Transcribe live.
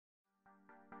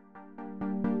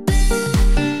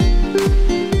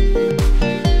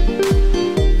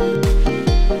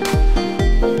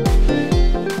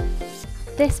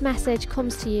This message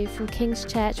comes to you from King's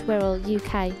Church Wirral,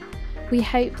 UK. We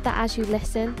hope that as you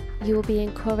listen, you will be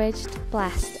encouraged,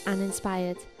 blessed and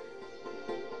inspired.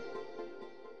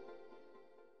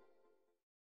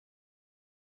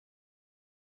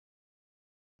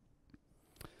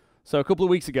 So a couple of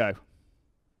weeks ago,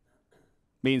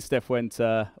 me and Steph went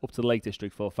up to the Lake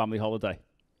District for a family holiday.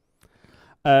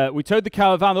 We towed the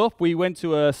caravan up. We went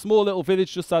to a small little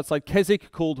village just outside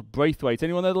Keswick called Braithwaite.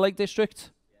 Anyone know the Lake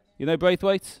District? You know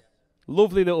Braithwaite?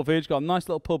 Lovely little village, got a nice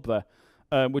little pub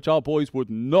there, which our boys would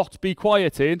not be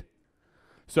quiet in.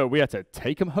 So we had to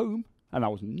take them home, and I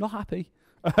was not happy.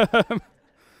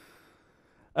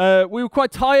 We were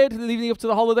quite tired leading up to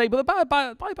the holiday, but by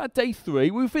about day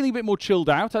 3, we were feeling a bit more chilled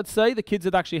out, I'd say. The kids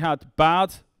had actually had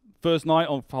bad first night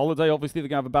on holiday. Obviously, they're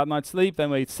going to have a bad night's sleep.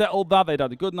 Then we settled that. They'd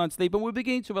had a good night's sleep, and we were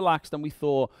beginning to relax, and we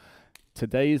thought,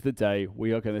 today is the day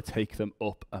we are going to take them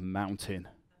up a mountain.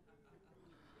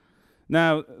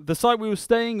 Now, the site we were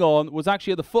staying on was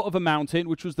actually at the foot of a mountain,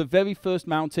 which was the very first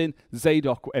mountain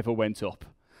Zadok ever went up.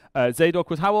 Zadok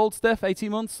was how old, Steph? 18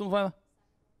 months? Something like that?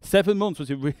 7 months. Was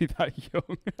he really that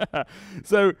young?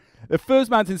 So the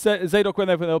first mountain Zadok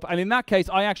went up, and in that case,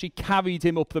 I actually carried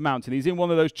him up the mountain. He's in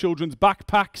one of those children's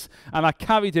backpacks, and I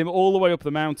carried him all the way up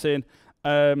the mountain.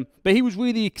 But he was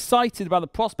really excited about the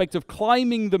prospect of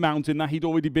climbing the mountain that he'd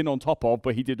already been on top of,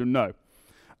 but he didn't know.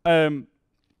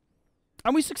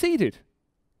 And we succeeded.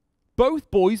 Both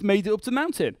boys made it up to the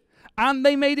mountain. And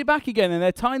they made it back again, and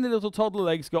their tiny little toddler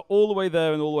legs got all the way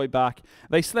there and all the way back.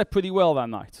 They slept pretty well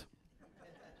that night.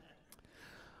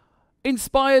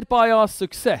 Inspired by our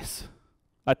success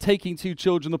at taking 2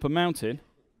 children up a mountain,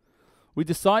 we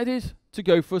decided to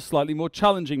go for a slightly more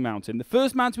challenging mountain. The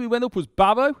first mountain we went up was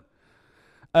Barrow.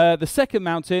 The second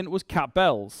mountain was Cat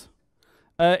Bells.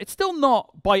 It's still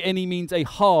not by any means a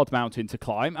hard mountain to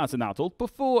climb as an adult,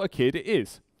 but for a kid it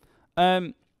is.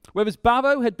 Whereas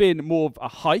Barrow had been more of a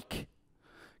hike,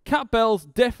 Cat Bells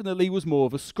definitely was more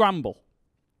of a scramble.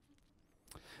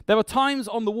 There are times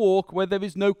on the walk where there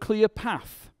is no clear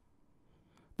path.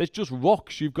 There's just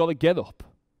rocks you've got to get up.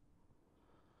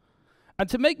 And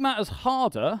to make matters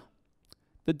harder,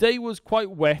 the day was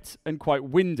quite wet and quite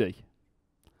windy.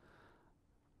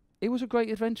 It was a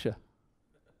great adventure.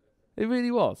 It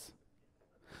really was.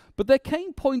 But there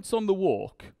came points on the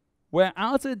walk where,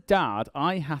 as a dad,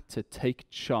 I had to take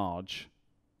charge.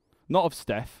 Not of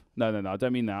Steph. No, I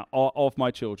don't mean that. Of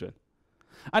my children.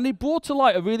 And it brought to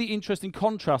light a really interesting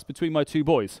contrast between my 2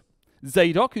 boys.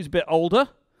 Zadok, who's a bit older,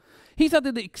 he's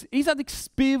had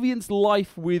experienced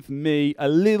life with me a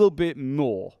little bit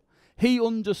more. He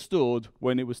understood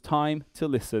when it was time to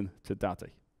listen to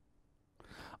Daddy.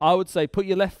 I would say, put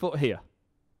your left foot here.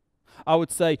 I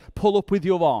would say, pull up with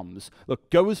your arms.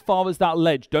 Look, go as far as that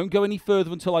ledge. Don't go any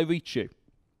further until I reach you.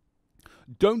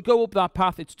 Don't go up that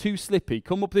path. It's too slippy.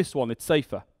 Come up this one. It's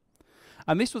safer.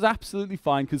 And this was absolutely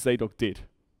fine because Zadok did.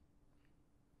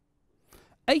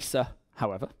 Asa,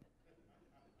 however,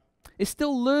 is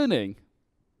still learning.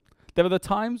 There are the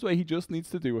times where he just needs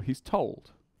to do what he's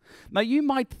told. Now, you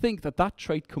might think that that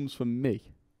trait comes from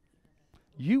me.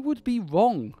 You would be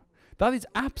wrong. That is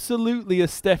absolutely a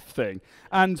Steph thing.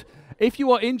 And if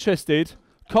you are interested,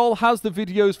 Cole has the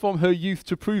videos from her youth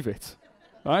to prove it,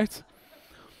 right?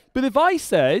 But if I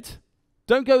said,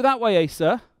 don't go that way,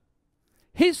 Asa,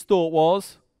 his thought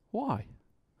was, why?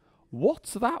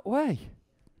 What's that way?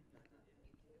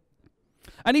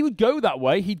 And he would go that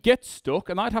way, he'd get stuck,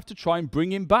 and I'd have to try and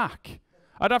bring him back.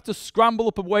 I'd have to scramble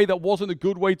up a way that wasn't a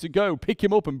good way to go, pick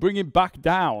him up and bring him back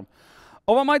down.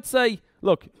 Or I might say,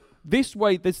 look, this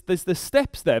way, there's the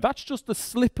steps there. That's just the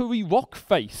slippery rock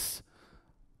face.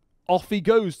 Off he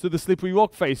goes to the slippery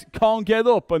rock face. Can't get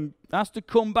up and has to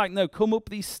come back. No, come up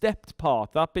the stepped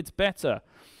part. That bit's better.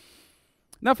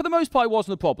 Now, for the most part, it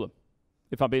wasn't a problem.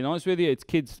 If I'm being honest with you, it's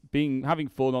kids having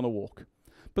fun on a walk.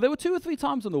 But there were 2 or 3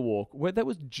 times on the walk where there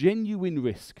was genuine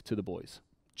risk to the boys.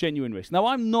 Genuine risk. Now,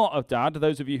 I'm not a dad.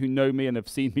 Those of you who know me and have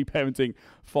seen me parenting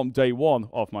from day 1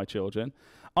 of my children,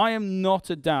 I am not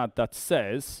a dad that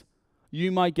says, you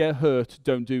might get hurt,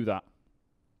 don't do that.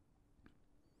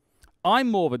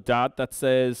 I'm more of a dad that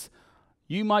says,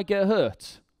 you might get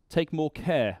hurt, take more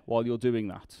care while you're doing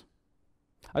that.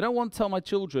 I don't want to tell my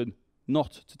children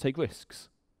not to take risks.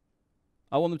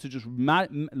 I want them to just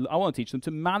I want to teach them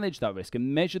to manage that risk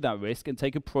and measure that risk and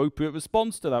take appropriate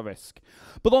response to that risk.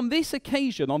 But on this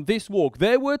occasion, on this walk,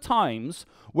 there were times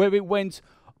where it went,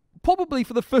 probably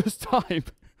for the first time,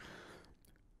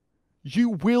 you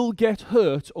will get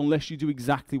hurt unless you do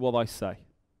exactly what I say.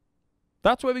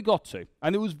 That's where we got to.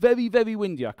 And it was very, very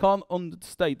windy. I can't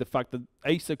understate the fact that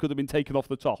Asa could have been taken off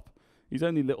the top. He's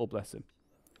only little, bless him.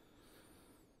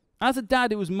 As a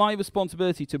dad, it was my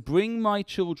responsibility to bring my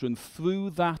children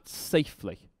through that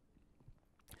safely,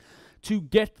 to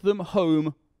get them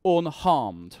home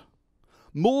unharmed.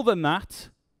 More than that,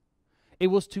 it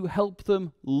was to help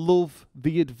them love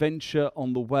the adventure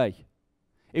on the way.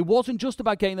 It wasn't just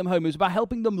about getting them home, it was about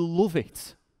helping them love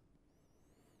it.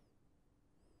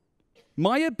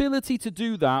 My ability to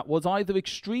do that was either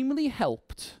extremely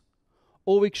helped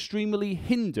or extremely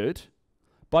hindered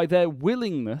by their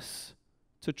willingness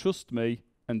to trust me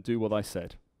and do what I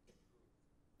said.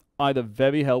 Either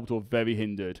very helped or very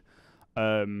hindered.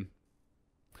 Don't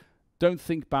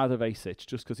think bad of Asich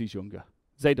just because he's younger.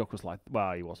 Zadok was like,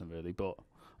 well, he wasn't really, but...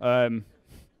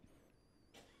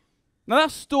 Now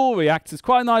that story acts as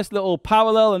quite a nice little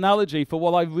parallel analogy for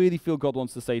what I really feel God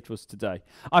wants to say to us today.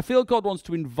 I feel God wants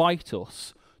to invite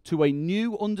us to a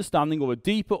new understanding or a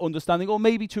deeper understanding, or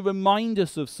maybe to remind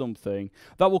us of something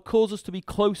that will cause us to be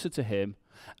closer to him,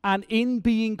 and in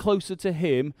being closer to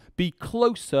him, be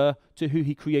closer to who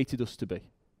he created us to be.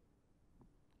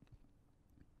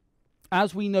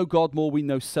 As we know God more, we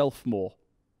know self more.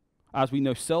 As we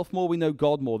know self more, we know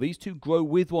God more. These two grow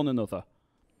with one another.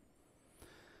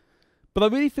 But I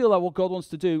really feel like what God wants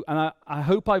to do, and I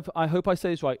hope I say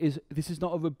this right, is this is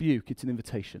not a rebuke, it's an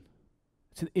invitation.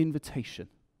 It's an invitation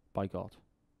by God.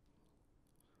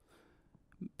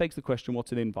 Begs the question,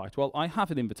 what's an invite? Well, I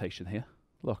have an invitation here.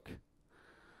 Look.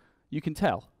 You can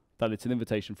tell that it's an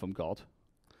invitation from God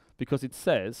because it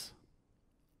says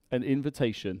an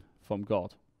invitation from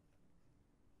God.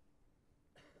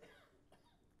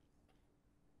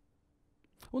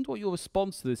 I wonder what your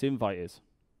response to this invite is.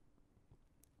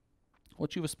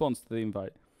 What's your response to the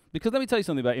invite? Because let me tell you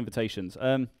something about invitations.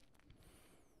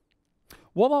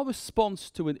 What our response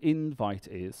to an invite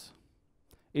is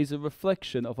a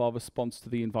reflection of our response to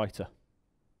the inviter.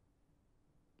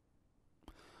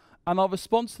 And our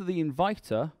response to the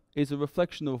inviter is a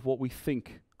reflection of what we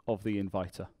think of the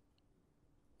inviter.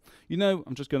 You know,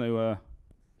 I'm just going to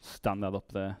stand that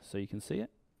up there so you can see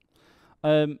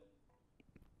it.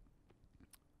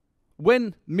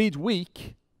 When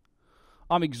midweek,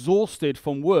 I'm exhausted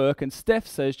from work and Steph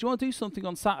says, do you want to do something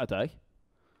on Saturday?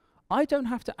 I don't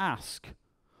have to ask,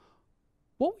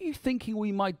 what were you thinking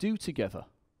we might do together?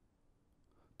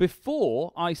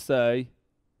 Before I say,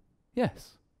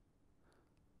 yes.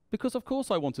 Because of course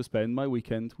I want to spend my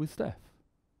weekend with Steph.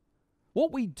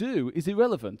 What we do is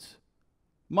irrelevant.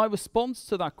 My response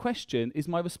to that question is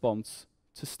my response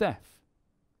to Steph.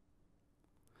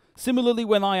 Similarly,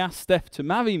 when I asked Steph to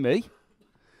marry me,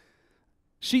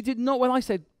 she did not, when I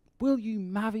said, will you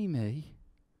marry me?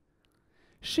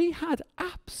 She had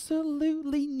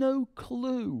absolutely no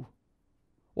clue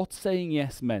what saying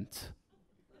yes meant.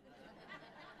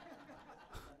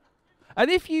 And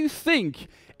if you think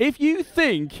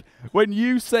when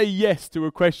you say yes to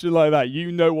a question like that,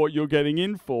 you know what you're getting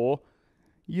in for,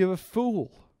 you're a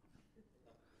fool.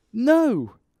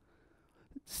 No.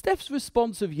 Steph's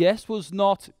response of yes was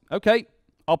not, okay,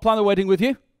 I'll plan a wedding with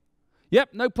you.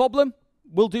 Yep, no problem.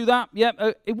 We'll do that.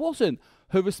 Yep. It wasn't.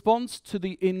 Her response to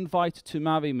the invite to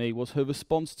marry me was her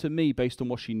response to me based on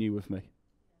what she knew of me.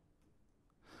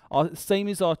 Same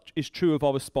is true of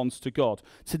our response to God.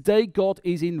 Today, God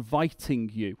is inviting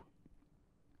you.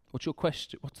 What's your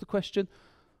question? What's the question?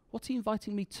 What's he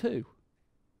inviting me to?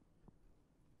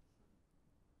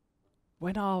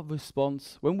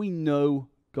 When we know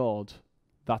God,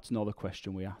 that's not a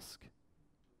question we ask.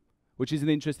 Which is an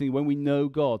interesting thing. When we know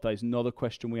God, that is not a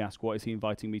question we ask. What is he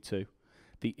inviting me to?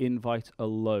 The invite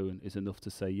alone is enough to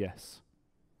say yes.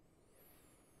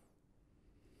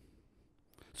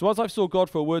 So as I've sought God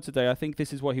for a word today, I think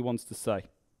this is what he wants to say.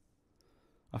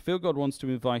 I feel God wants to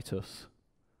invite us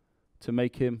to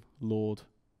make him Lord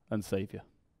and Saviour.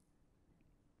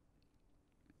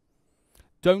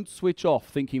 Don't switch off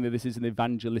thinking that this is an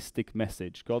evangelistic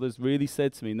message. God has really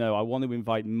said to me, no, I want to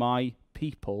invite my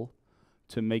people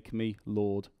to make me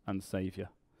Lord and Saviour.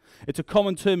 It's a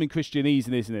common term in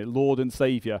Christianese, isn't it? Lord and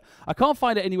Saviour. I can't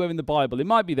find it anywhere in the Bible. It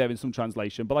might be there in some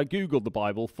translation, but I googled the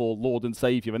Bible for Lord and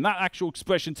Saviour, and that actual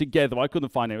expression together, I couldn't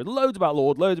find it. There's loads about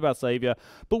Lord, loads about Saviour,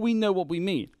 but we know what we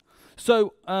mean.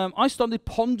 So I started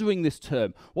pondering this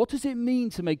term. What does it mean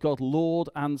to make God Lord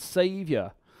and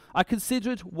Saviour? I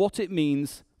considered what it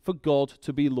means for God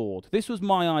to be Lord. This was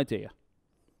my idea.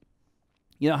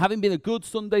 You know, having been a good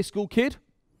Sunday school kid,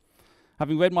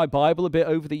 having read my Bible a bit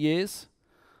over the years,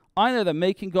 I know that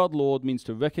making God Lord means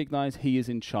to recognize he is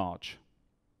in charge.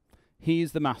 He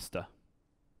is the master.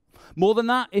 More than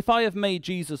that, if I have made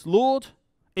Jesus Lord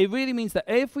It really means that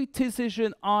every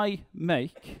decision I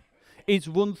make is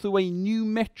run through a new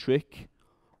metric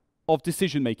of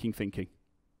decision-making thinking.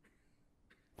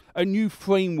 A new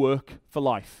framework for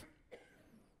life.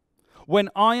 When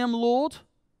I am Lord,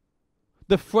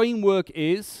 the framework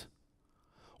is,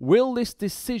 will this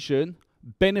decision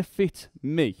benefit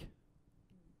me?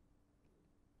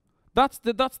 That's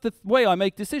the way I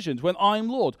make decisions when I'm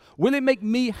Lord. Will it make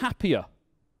me happier?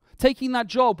 Taking that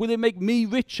job, will it make me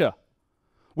richer?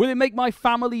 Will it make my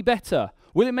family better?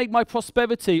 Will it make my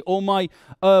prosperity or my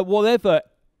whatever?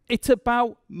 It's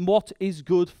about what is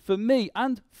good for me,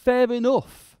 and fair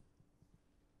enough.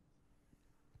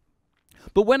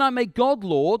 But when I make God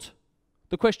Lord,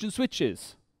 the question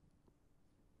switches.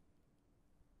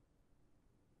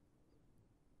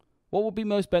 What would be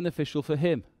most beneficial for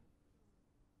him?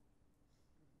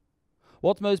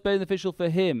 What's most beneficial for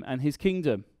him and his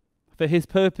kingdom? For his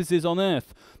purposes on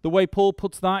earth? The way Paul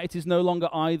puts that, it is no longer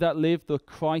I that live, but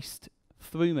Christ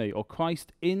through me, or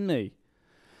Christ in me.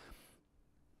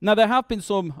 Now, there have been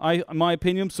some, in my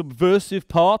opinion, subversive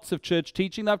parts of church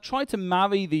teaching that have tried to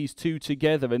marry these two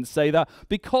together and say that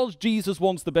because Jesus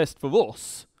wants the best for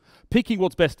us, picking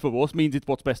what's best for us means it's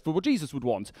what's best for what Jesus would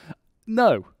want.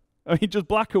 No. I mean, just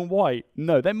black and white.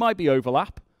 No, there might be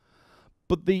overlap.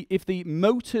 But if the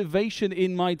motivation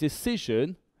in my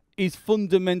decision is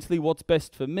fundamentally what's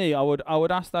best for me, I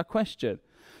would ask that question.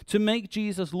 To make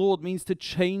Jesus Lord means to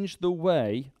change the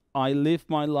way I live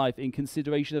my life in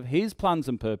consideration of his plans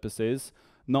and purposes,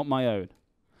 not my own.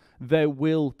 There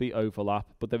will be overlap,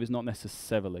 but there is not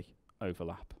necessarily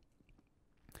overlap.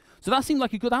 So that seemed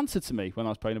like a good answer to me when I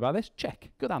was praying about this.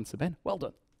 Check. Good answer, Ben. Well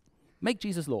done. Make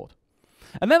Jesus Lord.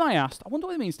 And then I asked, I wonder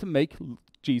what it means to make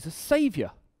Jesus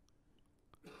Saviour.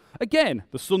 Again,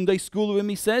 the Sunday schooler in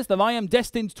me says that I am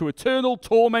destined to eternal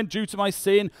torment due to my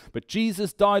sin, but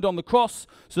Jesus died on the cross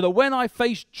so that when I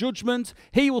face judgment,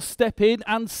 he will step in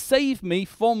and save me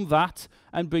from that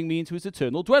and bring me into his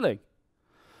eternal dwelling.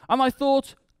 And I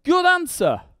thought, good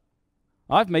answer.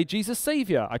 I've made Jesus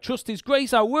Saviour. I trust his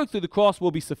grace, our work through the cross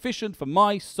will be sufficient for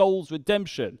my soul's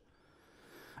redemption.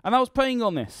 And I was praying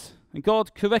on this, and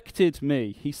God corrected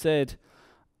me. He said,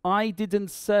 I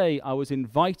didn't say I was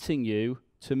inviting you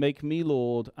to make me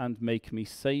Lord and make me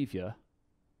Saviour.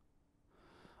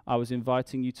 I was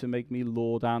inviting you to make me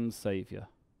Lord and Saviour.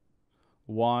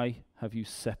 Why have you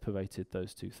separated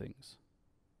those two things?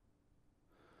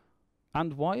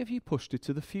 And why have you pushed it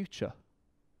to the future?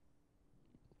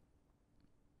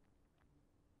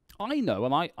 I know,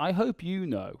 and I hope you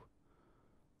know,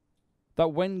 that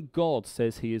when God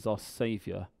says he is our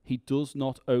Saviour, he does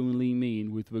not only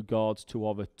mean with regards to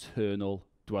our eternal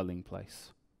dwelling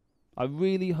place. I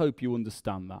really hope you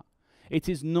understand that. It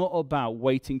is not about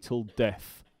waiting till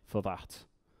death for that.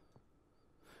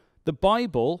 The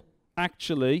Bible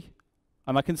actually,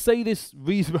 and I can say this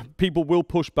reason people will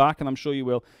push back, and I'm sure you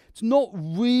will, it's not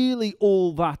really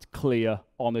all that clear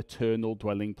on eternal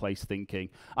dwelling place thinking.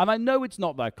 And I know it's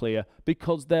not that clear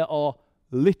because there are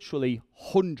literally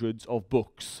hundreds of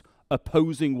books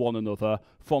opposing one another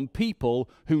from people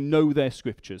who know their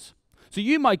scriptures. So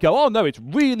you might go, oh no, it's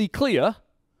really clear.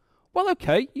 Well,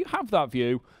 okay, you have that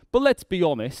view, but let's be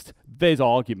honest, there's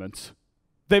argument.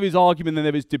 There is argument and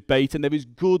there is debate and there is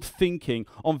good thinking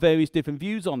on various different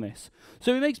views on this.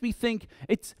 So it makes me think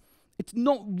it's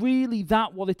not really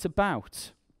that what it's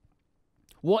about.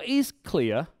 What is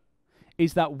clear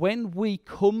is that when we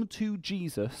come to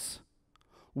Jesus,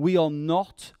 we are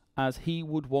not as he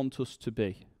would want us to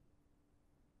be.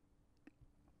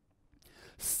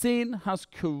 Sin has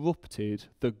corrupted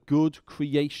the good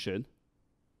creation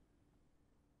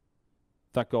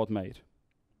that God made.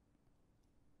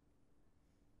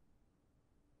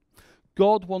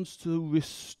 God wants to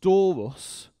restore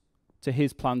us to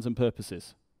his plans and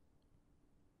purposes.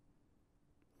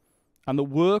 And the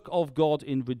work of God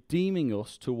in redeeming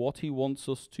us to what he wants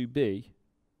us to be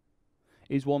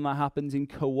is one that happens in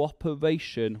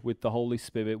cooperation with the Holy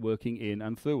Spirit working in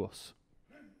and through us.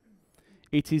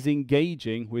 It is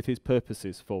engaging with his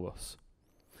purposes for us.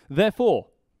 Therefore,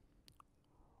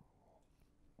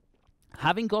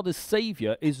 having God as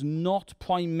Saviour is not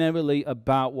primarily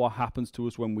about what happens to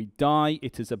us when we die.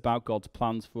 It is about God's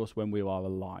plans for us when we are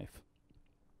alive.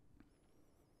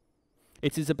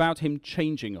 It is about him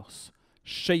changing us,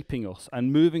 shaping us,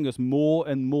 and moving us more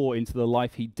and more into the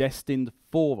life he destined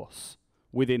for us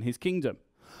within his kingdom.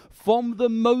 From the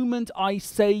moment I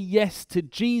say yes to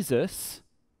Jesus,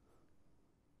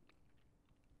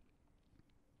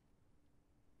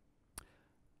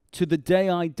 to the day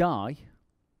I die,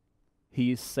 he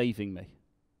is saving me.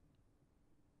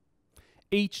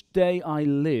 Each day I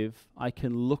live, I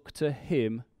can look to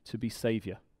him to be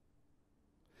Saviour.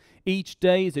 Each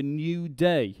day is a new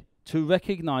day to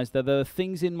recognize that there are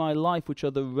things in my life which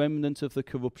are the remnant of the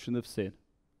corruption of sin,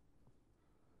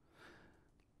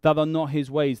 that are not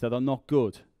his ways, that are not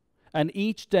good. And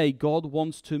each day God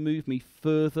wants to move me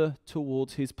further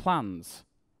towards his plans.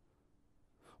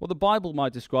 What the Bible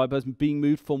might describe as being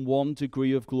moved from one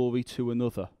degree of glory to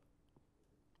another.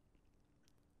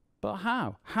 But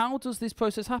how? How does this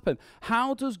process happen?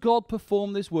 How does God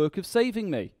perform this work of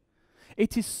saving me?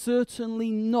 It is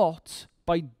certainly not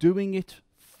by doing it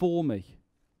for me.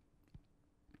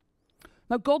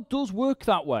 Now, God does work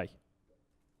that way.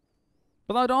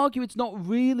 But I'd argue it's not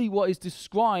really what is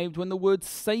described when the word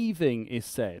saving is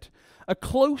said. A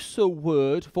closer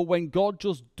word for when God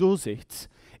just does it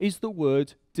is the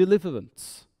word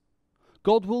deliverance.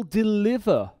 God will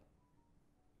deliver.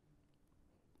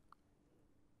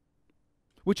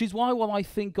 Which is why what I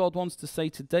think God wants to say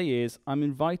today is, I'm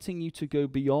inviting you to go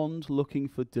beyond looking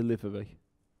for delivery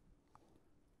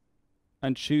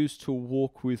and choose to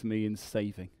walk with me in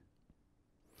saving.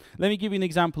 Let me give you an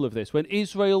example of this. When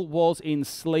Israel was in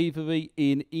slavery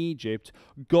in Egypt,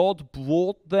 God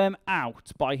brought them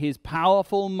out by his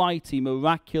powerful, mighty,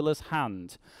 miraculous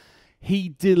hand. He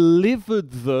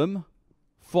delivered them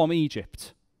from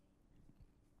Egypt.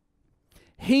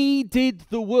 He did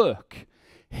the work.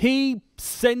 He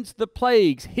sent the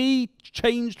plagues. He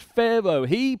changed Pharaoh.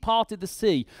 He parted the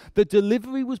sea. The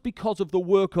delivery was because of the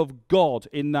work of God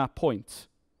in that point.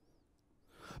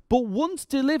 But once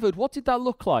delivered, what did that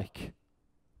look like?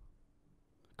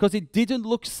 Because it didn't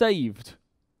look saved.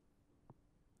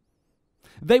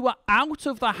 They were out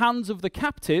of the hands of the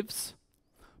captives,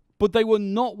 but they were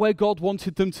not where God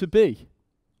wanted them to be.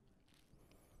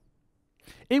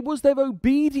 It was their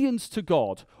obedience to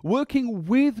God, working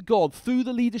with God through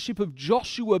the leadership of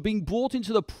Joshua, being brought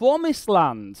into the promised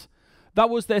land, that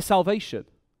was their salvation.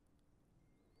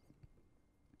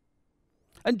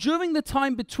 And during the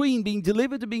time between being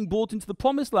delivered and being brought into the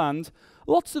promised land,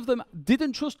 lots of them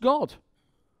didn't trust God.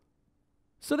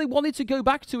 So they wanted to go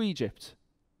back to Egypt.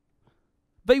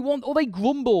 Or they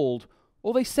grumbled,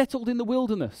 or they settled in the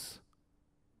wilderness.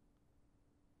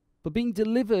 But being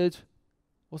delivered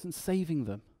wasn't saving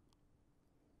them.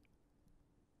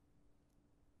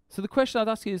 So the question I'd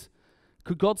ask is,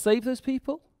 could God save those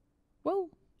people? Well,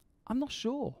 I'm not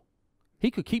sure. He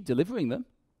could keep delivering them.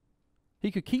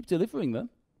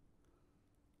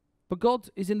 But God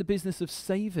is in the business of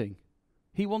saving.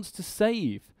 He wants to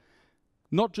save,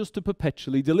 not just to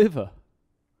perpetually deliver.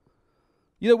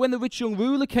 You know, when the rich young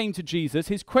ruler came to Jesus,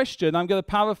 his question, I'm going to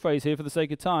paraphrase here for the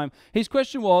sake of time, his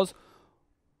question was,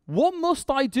 what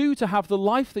must I do to have the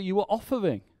life that you are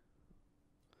offering?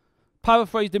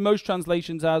 Paraphrased in most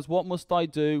translations as,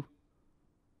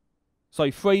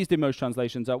 phrased in most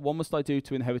translations as, what must I do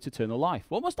to inherit eternal life?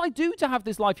 What must I do to have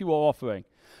this life you are offering?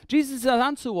 Jesus'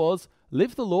 answer was,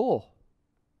 live the law.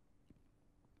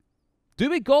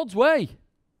 Do it God's way.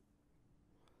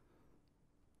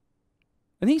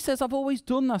 And he says, I've always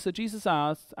done that. So Jesus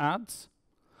adds,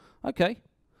 okay,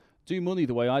 do money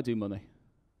the way I do money.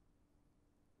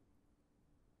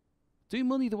 Do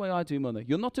money the way I do money.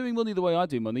 You're not doing money the way I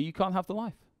do money, you can't have the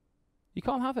life. You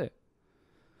can't have it.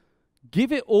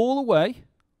 Give it all away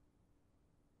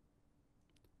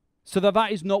so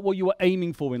that is not what you are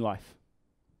aiming for in life.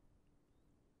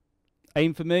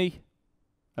 Aim for me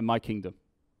and my kingdom.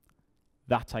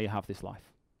 That's how you have this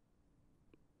life.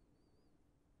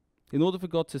 In order for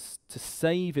God to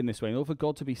save in this way, in order for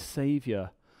God to be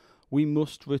Saviour, we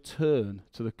must return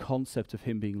to the concept of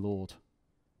him being Lord.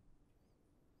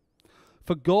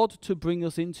 For God to bring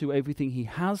us into everything he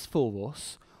has for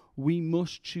us, we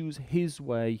must choose his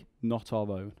way, not our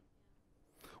own.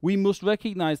 We must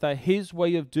recognize that his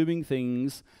way of doing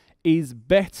things is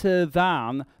better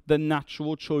than the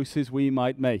natural choices we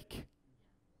might make.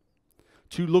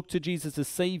 To look to Jesus as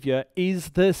Saviour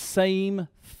is the same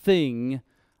thing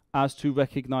as to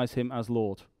recognize him as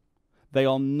Lord. They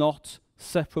are not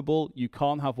separable. You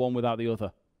can't have one without the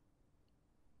other.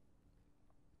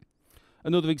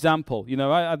 Another example,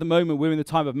 at the moment we're in a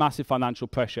time of massive financial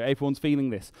pressure. Everyone's feeling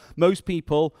this. Most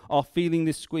people are feeling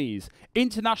this squeeze.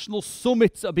 International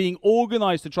summits are being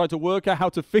organized to try to work out how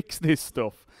to fix this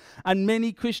stuff. And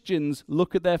many Christians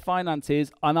look at their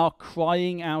finances and are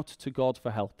crying out to God for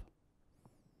help.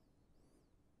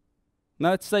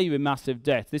 Now let's say you're in massive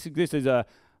debt. This is a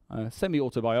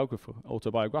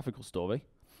semi-autobiographical story.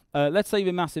 Let's say you're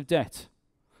in massive debt.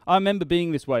 I remember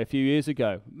being this way a few years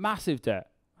ago. Massive debt.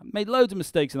 Made loads of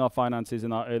mistakes in our finances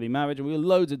in our early marriage, and we were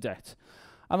loads of debt.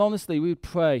 And honestly, we would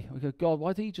pray. We go, God,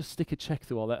 why don't you just stick a check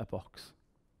through our letterbox?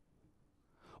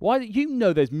 Why? You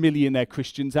know there's millionaire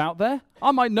Christians out there.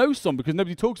 I might know some because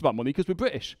nobody talks about money because we're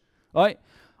British, right?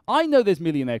 I know there's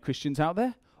millionaire Christians out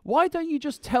there. Why don't you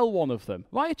just tell one of them,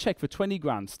 write a check for 20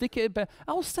 grand, stick it in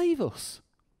I'll save us.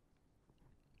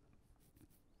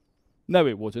 No,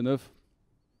 it wouldn't have.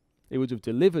 It would have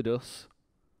delivered us,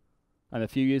 and a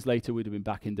few years later we'd have been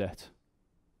back in debt.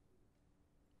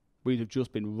 We'd have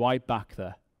just been right back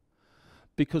there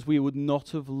because we would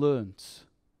not have learnt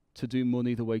to do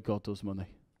money the way God does money.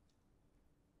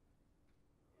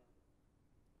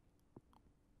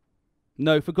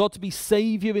 No, for God to be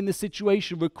Saviour in the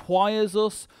situation requires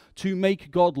us to make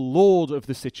God Lord of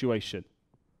the situation.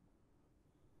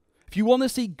 If you want to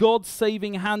see God's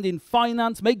saving hand in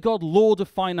finance, make God Lord of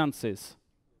finances.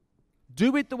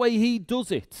 Do it the way He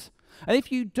does it. And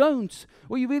if you don't,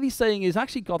 what you're really saying is,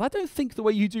 actually, God, I don't think the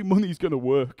way you do money is going to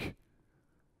work.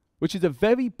 Which is a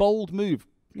very bold move.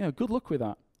 You know, good luck with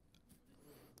that.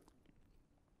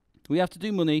 We have to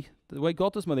do money the way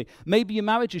God does money. Maybe your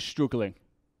marriage is struggling.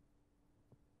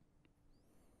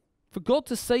 For God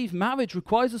to save marriage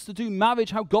requires us to do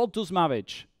marriage how God does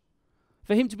marriage.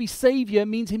 For Him to be Saviour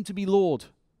means Him to be Lord.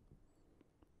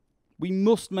 We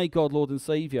must make God Lord and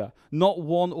Saviour, not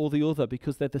one or the other,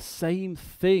 because they're the same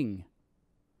thing.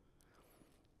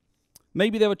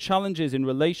 Maybe there are challenges in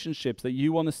relationships that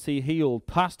you want to see healed,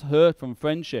 past hurt from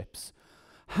friendships.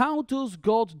 How does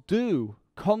God do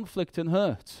conflict and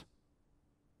hurt?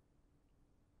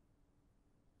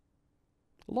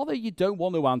 A lot of you don't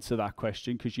want to answer that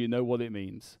question because you know what it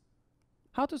means.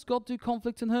 How does God do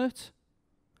conflict and hurt?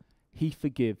 He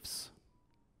forgives.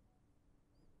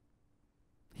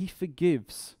 He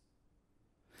forgives.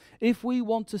 If we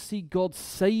want to see God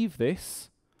save this,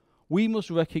 we must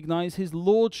recognize His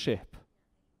lordship.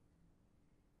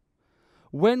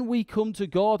 When we come to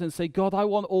God and say, God, I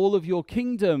want all of your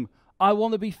kingdom, I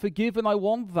want to be forgiven, I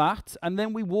want that, and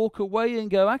then we walk away and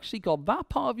go, actually, God, that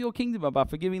part of your kingdom about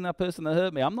forgiving that person that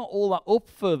hurt me, I'm not all that up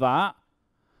for that.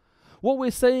 What we're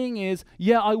saying is,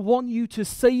 yeah, I want you to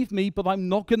save me, but I'm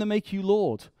not going to make you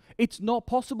Lord. It's not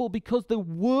possible because the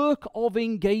work of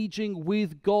engaging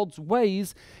with God's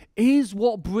ways is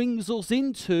what brings us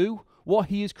into what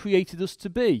He has created us to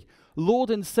be. Lord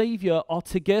and Saviour are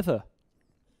together.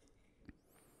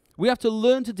 We have to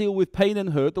learn to deal with pain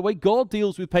and hurt the way God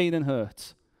deals with pain and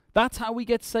hurt. That's how we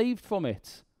get saved from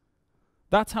it.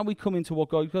 That's how we come into what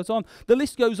God goes on. The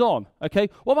list goes on, okay?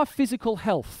 What about physical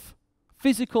health?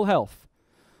 Physical health.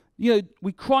 You know,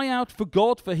 we cry out for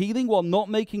God for healing while not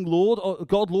making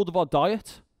God Lord of our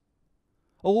diet.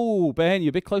 Oh, Ben, you're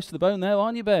a bit close to the bone there,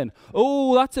 aren't you, Ben?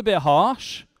 Oh, that's a bit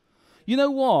harsh. You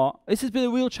know what? This has been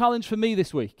a real challenge for me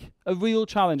this week. A real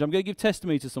challenge. I'm going to give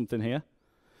testimony to something here.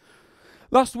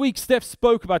 Last week, Steph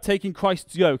spoke about taking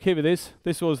Christ's yoke. Here it is.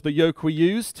 This was the yoke we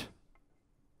used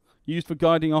for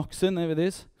guiding oxen. There it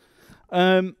is.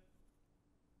 And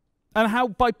how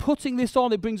by putting this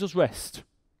on, it brings us rest.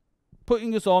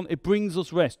 Putting us on, it brings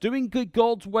us rest. Doing good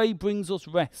God's way brings us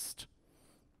rest.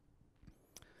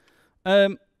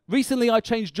 Recently, I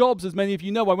changed jobs, as many of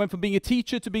you know. I went from being a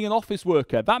teacher to being an office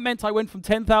worker. That meant I went from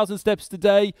 10,000 steps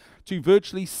today to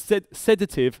virtually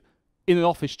sedative in an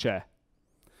office chair.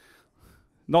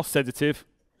 Not sedative.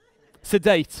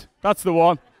 Sedate. That's the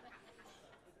one.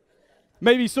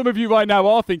 Maybe some of you right now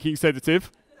are thinking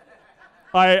sedative.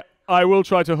 I will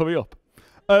try to hurry up.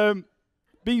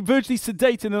 Being virtually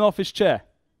sedate in an office chair.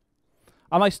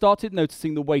 And I started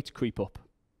noticing the weight creep up.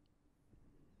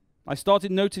 I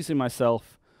started noticing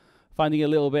myself finding it a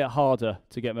little bit harder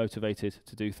to get motivated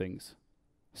to do things.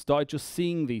 Started just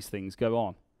seeing these things go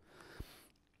on.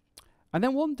 And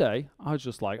then one day, I was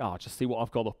just like, I'll just see what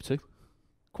I've got up to.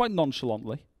 Quite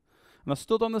nonchalantly. And I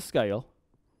stood on the scale.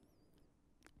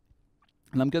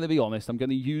 And I'm going to be honest, I'm going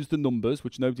to use the numbers,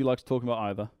 which nobody likes talking about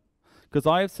either. Because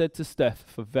I have said to Steph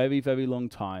for a very, very long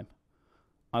time,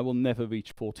 I will never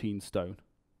reach 14 stone.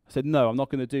 I said, no, I'm not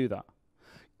going to do that.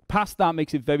 Past that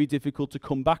makes it very difficult to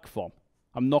come back from.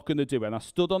 I'm not going to do it. And I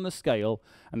stood on the scale,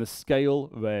 and the scale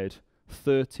read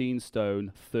 13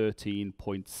 stone,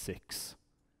 13.6.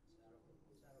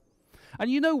 And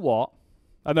you know what?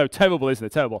 I know, terrible, isn't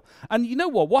it? Terrible. And you know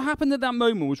what? What happened at that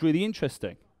moment was really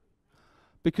interesting.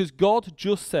 Because God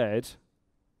just said,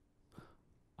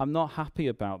 I'm not happy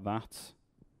about that.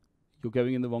 You're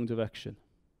going in the wrong direction.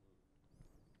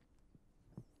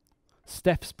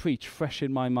 Steph's preach fresh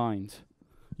in my mind.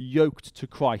 Yoked to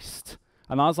Christ.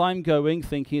 And as I'm going,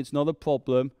 thinking it's not a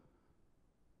problem,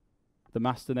 the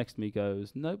master next to me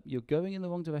goes, nope, you're going in the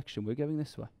wrong direction. We're going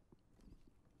this way.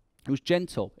 It was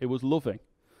gentle. It was loving.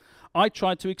 I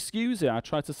tried to excuse it. I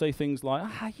tried to say things like,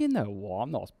 you know what,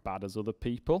 I'm not as bad as other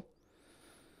people.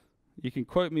 You can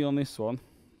quote me on this one.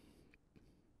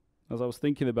 as I was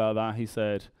thinking about that, he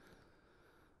said,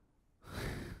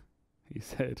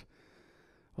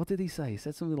 what did he say? He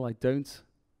said something like, don't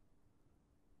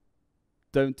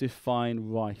define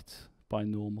right by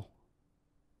normal.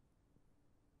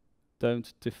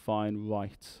 Don't define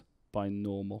right by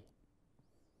normal.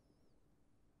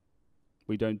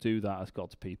 We don't do that as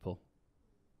God's people.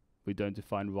 We don't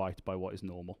define right by what is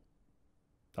normal.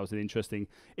 That was an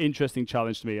interesting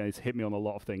challenge to me, and it's hit me on a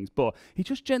lot of things. But he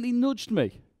just gently nudged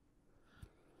me.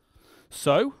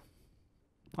 So,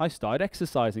 I started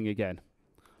exercising again.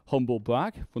 Humble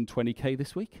brag, run 20k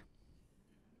this week.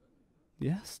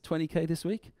 Yes, 20k this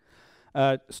week.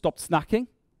 Stopped snacking.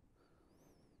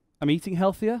 I'm eating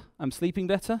healthier. I'm sleeping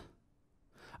better.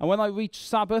 And when I reached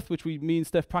Sabbath, which me and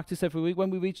Steph practice every week,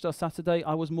 when we reached our Saturday,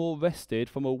 I was more rested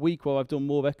from a week where I've done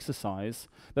more exercise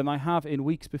than I have in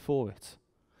weeks before it.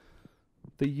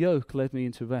 The yoke led me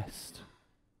into rest,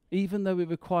 even though it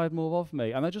required more of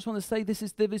me. And I just want to say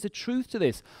there is a truth to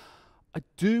this. I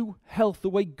do health the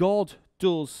way God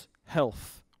does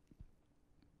health.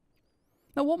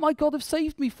 Now, what might God have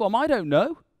saved me from? I don't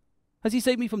know. Has he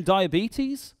saved me from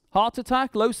diabetes, heart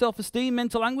attack, low self-esteem,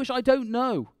 mental anguish? I don't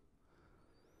know.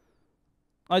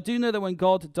 I do know that when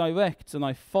God directs and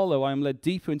I follow, I am led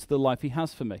deeper into the life he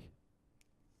has for me.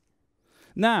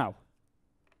 Now,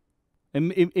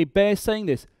 it bears saying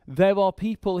this, there are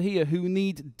people here who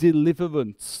need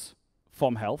deliverance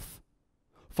from health,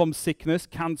 from sickness,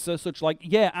 cancer, such like.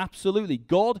 Yeah, absolutely.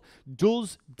 God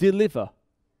does deliver.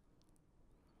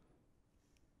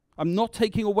 I'm not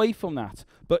taking away from that.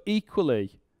 But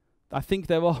equally, I think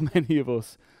there are many of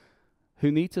us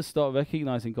who need to start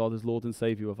recognizing God as Lord and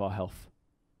Savior of our health.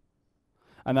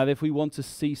 And that if we want to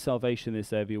see salvation in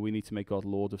this area, we need to make God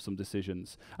Lord of some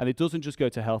decisions. And it doesn't just go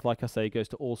to health, like I say, it goes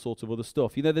to all sorts of other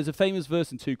stuff. You know, there's a famous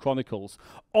verse in 2 Chronicles,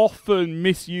 often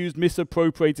misused,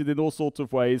 misappropriated in all sorts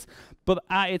of ways, but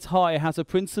at its heart, it has a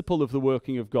principle of the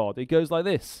working of God. It goes like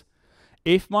this: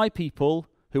 if my people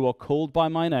who are called by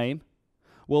my name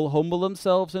will humble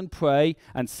themselves and pray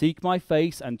and seek my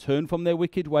face and turn from their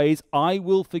wicked ways, I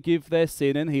will forgive their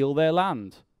sin and heal their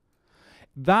land.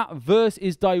 That verse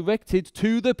is directed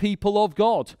to the people of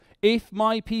God. If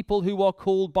my people who are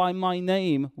called by my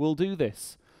name will do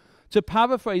this. To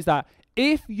paraphrase that,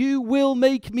 if you will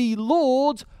make me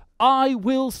Lord, I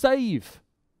will save.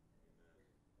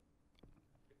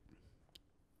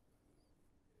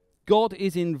 God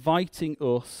is inviting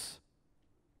us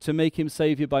to make him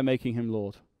Savior by making him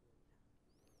Lord.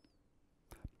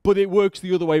 But it works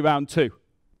the other way around too.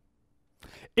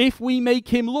 If we make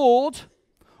him Lord,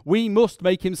 we must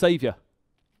make him Savior.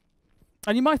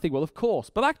 And you might think, well, of course.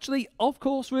 But actually, of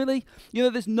course, really? You know,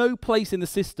 there's no place in the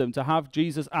system to have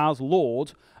Jesus as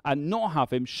Lord and not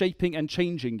have him shaping and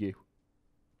changing you.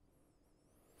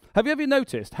 Have you ever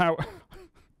noticed how...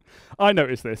 I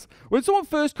noticed this. When someone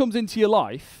first comes into your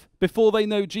life, before they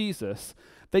know Jesus,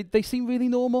 they seem really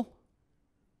normal.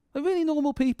 They're really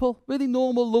normal people. Really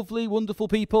normal, lovely, wonderful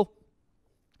people.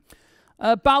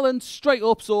 Balanced, straight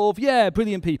up sort of, yeah,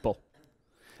 brilliant people.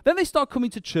 Then they start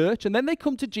coming to church, and then they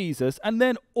come to Jesus, and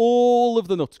then all of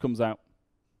the nuts comes out.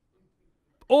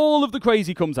 All of the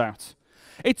crazy comes out.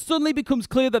 It suddenly becomes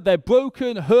clear that they're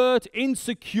broken, hurt,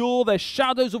 insecure, they're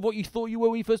shadows of what you thought you were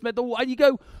when you first met them, and you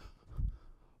go,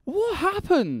 what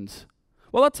happened?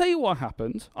 Well, I'll tell you what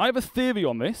happened. I have a theory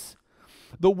on this.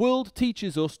 The world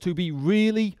teaches us to be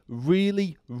really,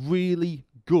 really, really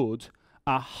good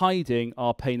at hiding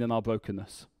our pain and our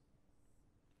brokenness.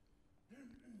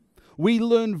 We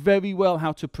learn very well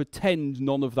how to pretend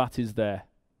none of that is there.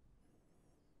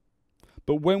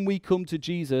 But when we come to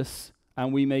Jesus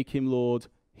and we make him Lord,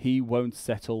 he won't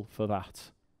settle for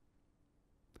that.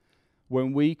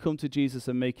 When we come to Jesus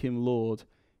and make him Lord,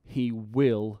 he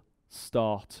will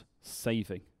start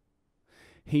saving.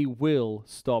 He will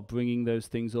start bringing those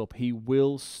things up. He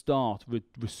will start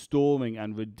restoring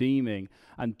and redeeming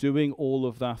and doing all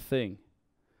of that thing,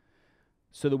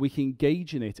 so that we can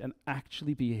engage in it and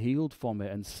actually be healed from it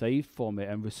and saved from it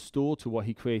and restored to what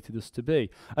he created us to be.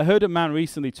 I heard a man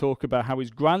recently talk about how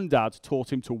his granddad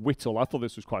taught him to whittle. I thought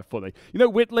this was quite funny. You know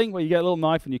whittling, where you get a little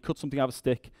knife and you cut something out of a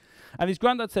stick? And his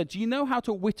granddad said, do you know how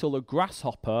to whittle a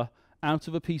grasshopper out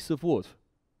of a piece of wood?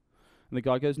 And the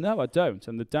guy goes, no, I don't.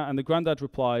 And the granddad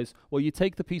replies, well, you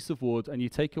take the piece of wood and you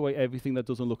take away everything that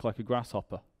doesn't look like a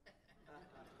grasshopper.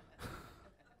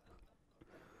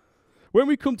 When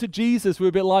we come to Jesus, we're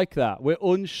a bit like that. We're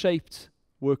unshaped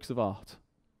works of art.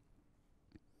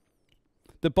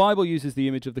 The Bible uses the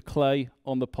image of the clay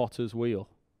on the potter's wheel.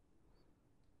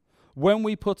 When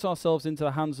we put ourselves into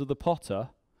the hands of the potter,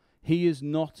 he is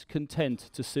not content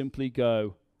to simply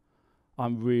go,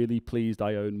 I'm really pleased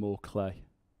I own more clay.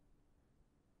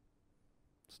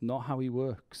 It's not how he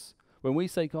works. When we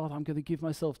say, God, I'm going to give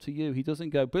myself to you, he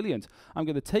doesn't go, brilliant, I'm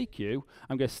going to take you,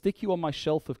 I'm going to stick you on my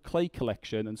shelf of clay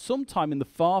collection, and sometime in the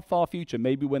far, far future,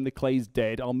 maybe when the clay's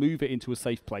dead, I'll move it into a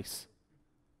safe place.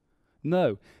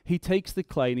 No, he takes the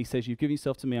clay and he says, you've given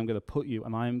yourself to me, I'm going to put you,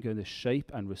 and I am going to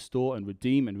shape and restore and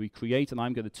redeem and recreate, and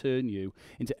I'm going to turn you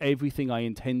into everything I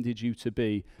intended you to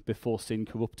be before sin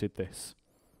corrupted this.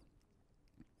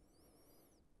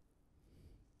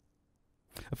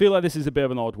 I feel like this is a bit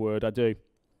of an odd word, I do.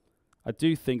 I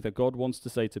do think that God wants to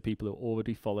say to people who are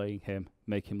already following him,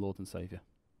 make him Lord and Saviour.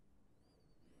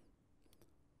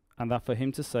 And that for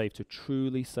him to save, to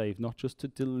truly save, not just to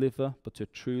deliver, but to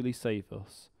truly save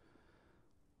us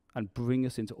and bring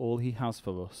us into all he has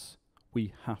for us,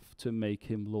 we have to make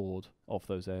him Lord of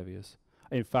those areas.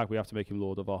 In fact, we have to make him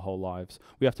Lord of our whole lives.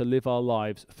 We have to live our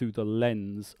lives through the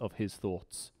lens of his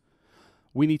thoughts.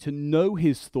 We need to know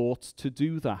his thoughts to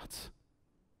do that.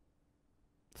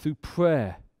 Through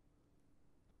prayer,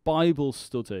 Bible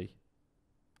study,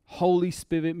 Holy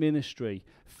Spirit ministry,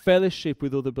 fellowship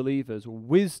with other believers,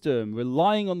 wisdom,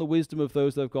 relying on the wisdom of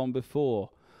those that have gone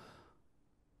before.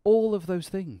 All of those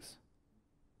things.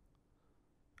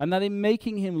 And that in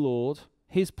making him Lord,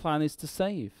 his plan is to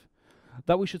save.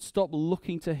 That we should stop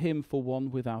looking to him for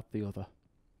one without the other.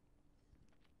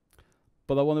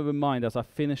 But I want to remind, as I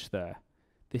finish there,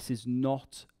 this is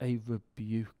not a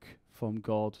rebuke from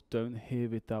God. Don't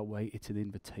hear it that way. It's an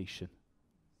invitation.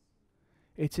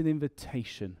 It's an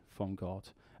invitation from God,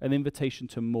 an invitation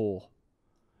to more,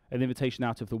 an invitation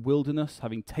out of the wilderness,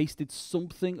 having tasted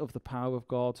something of the power of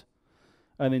God,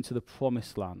 and into the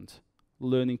promised land,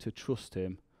 learning to trust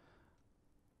him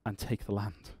and take the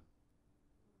land.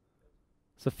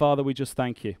 So, Father, we just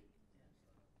thank you.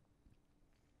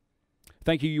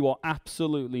 Thank you, you are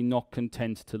absolutely not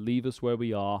content to leave us where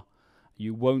we are.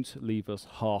 You won't leave us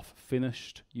half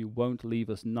finished. You won't leave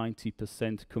us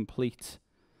 90% complete.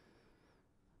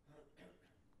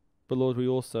 But Lord, we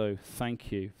also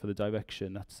thank you for the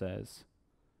direction that says,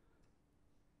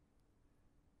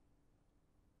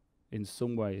 in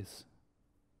some ways,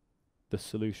 the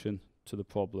solution to the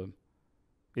problem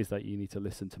is that you need to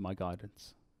listen to my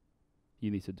guidance.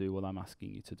 You need to do what I'm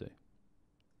asking you to do.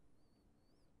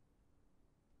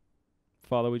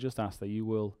 Father, we just ask that you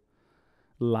will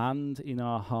land in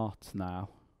our hearts now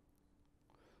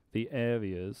the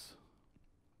areas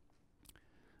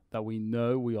that we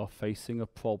know we are facing a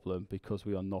problem because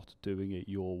we are not doing it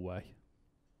your way.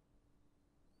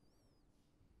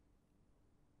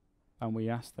 And we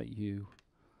ask that you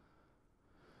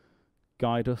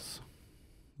guide us,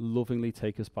 lovingly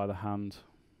take us by the hand,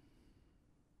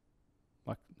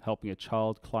 like helping a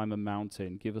child climb a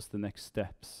mountain, give us the next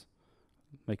steps,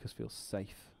 make us feel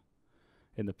safe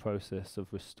in the process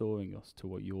of restoring us to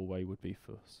what your way would be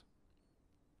for us.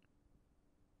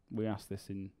 We ask this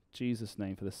in Jesus'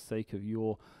 name for the sake of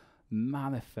your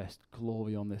manifest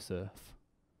glory on this earth.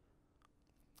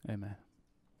 Amen.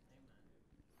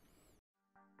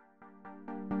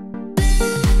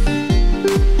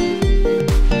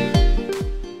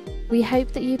 We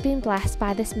hope that you've been blessed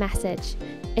by this message.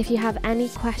 If you have any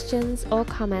questions or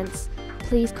comments,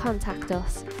 please contact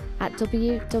us at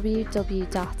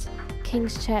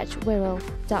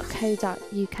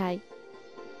www.kingschurchwirral.co.uk.